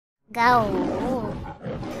Go.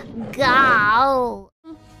 Go.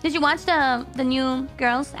 Did you watch the new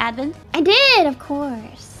Girls Advent? I did, of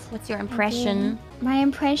course. What's your impression? My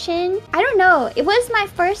impression? I don't know. It was my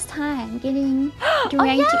first time getting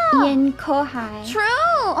directed in Kohai. True!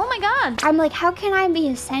 Oh my god! I'm like, how can I be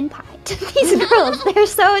a senpai to these girls? They're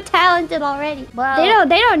so talented already. Well,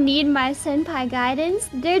 they don't need my senpai guidance.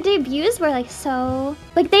 Their debuts were like so...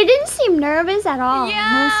 Like, they didn't seem nervous at all,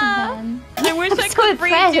 most of them. I wish I could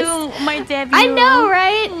redo my debut. I know,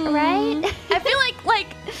 right? Right? I feel like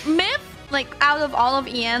Myth, like out of all of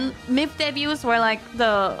EN, Myth debuts were like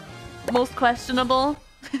the most questionable.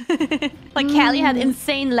 Like Callie had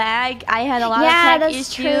insane lag. I had a lot of tech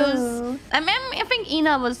issues. True. I think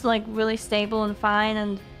Ina was like really stable and fine,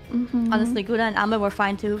 and honestly, Guda and Ame were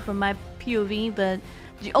fine too from my POV. But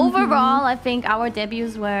overall, I think our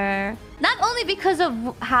debuts were not only because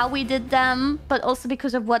of how we did them, but also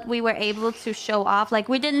because of what we were able to show off. Like,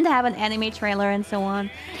 we didn't have an anime trailer and so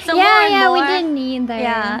on. So we more, didn't either.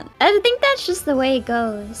 Yeah. I think that's just the way it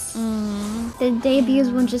goes. The debuts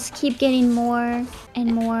will just keep getting more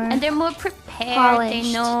and more. And they're more prepared. Polished,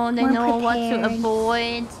 they know what to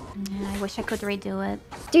avoid. Yeah, I wish I could redo it.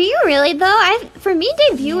 Do you really though? For me,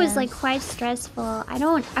 debut was like quite stressful.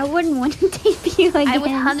 I wouldn't want to debut again. I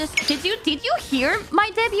would understand. Did you hear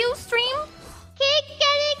my debut stream?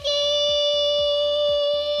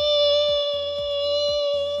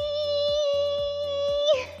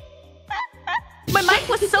 My mic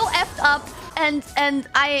was so effed up, and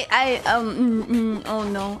oh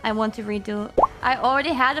no, I want to redo. I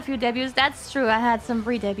already had a few debuts. That's true. I had some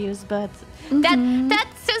re-debuts, but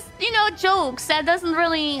that's just, you know, jokes. That doesn't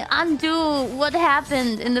really undo what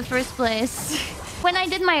happened in the first place. When I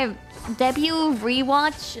did my debut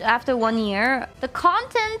rewatch after 1 year, the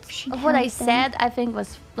content of what I said, I think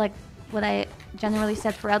was like what I generally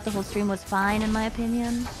said throughout the whole stream was fine in my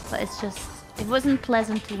opinion. But it's just, it wasn't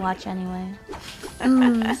pleasant to watch anyway.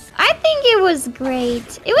 I think it was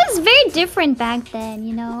great. It was very different back then,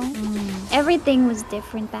 you know? Everything was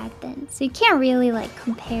different back then. So you can't really like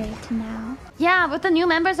compare it to now. Yeah, with the new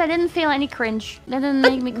members, I didn't feel any cringe. That didn't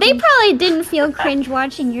make me cringe. They probably didn't feel cringe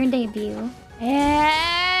watching your debut.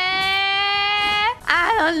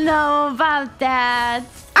 I don't know about that.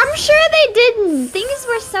 I'm sure they didn't. Things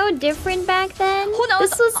were so different back then. Who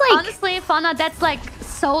knows? This was like... Honestly, Fauna, that's like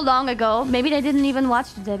so long ago. Maybe they didn't even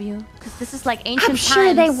watch the debut. Because this is like ancient times. I'm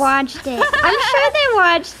sure they watched it. I'm sure they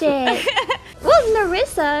watched it. Well,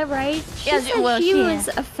 Narissa, right? She she was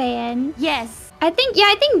a fan. Yes. I think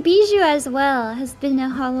Bijou as well has been a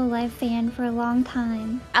hololive fan for a long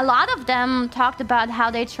time. A lot of them talked about how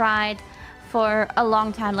they tried for a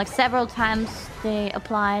long time. Like several times they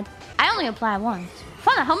applied. I only applied once.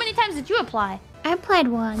 Fauna, how many times did you apply? I applied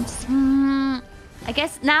once. I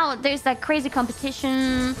guess now there's that crazy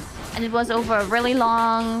competition, and it was over a really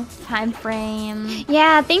long time frame.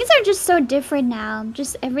 Yeah, things are just so different now.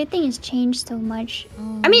 Just everything has changed so much.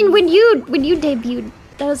 I mean, when you debuted,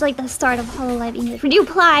 that was like the start of hololive English. When you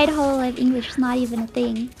applied, hololive English was not even a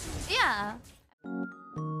thing. Yeah.